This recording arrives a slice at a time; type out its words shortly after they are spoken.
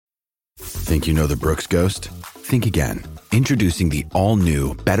Think you know the Brooks Ghost? Think again. Introducing the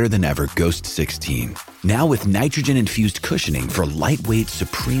all-new, better-than-ever Ghost 16. Now with nitrogen-infused cushioning for lightweight,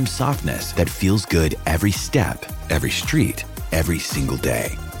 supreme softness that feels good every step, every street, every single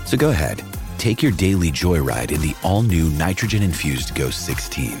day. So go ahead, take your daily joyride in the all-new nitrogen-infused Ghost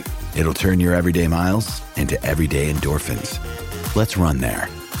 16. It'll turn your everyday miles into everyday endorphins. Let's run there.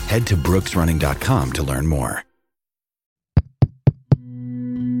 Head to brooksrunning.com to learn more.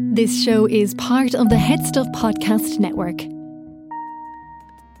 This show is part of the Head Stuff Podcast Network.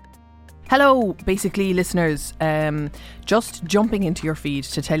 Hello, basically, listeners. Just jumping into your feed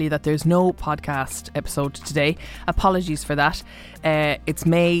to tell you that there's no podcast episode today. Apologies for that. It's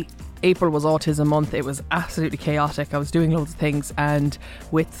May. April was Autism Month. It was absolutely chaotic. I was doing loads of things, and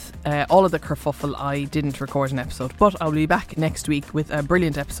with all of the kerfuffle, I didn't record an episode. But I'll be back next week with a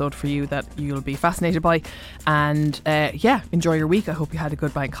brilliant episode for you that you'll be fascinated by. And enjoy your week. I hope you had a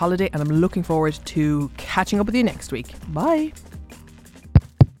good bank holiday, and I'm looking forward to catching up with you next week. Bye.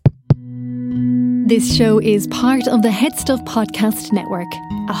 This show is part of the Head Stuff Podcast Network,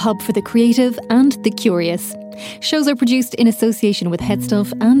 a hub for the creative and the curious. Shows are produced in association with Head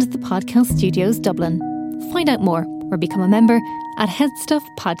Stuff and the Podcast Studios Dublin. Find out more or become a member at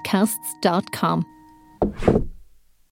headstuffpodcasts.com.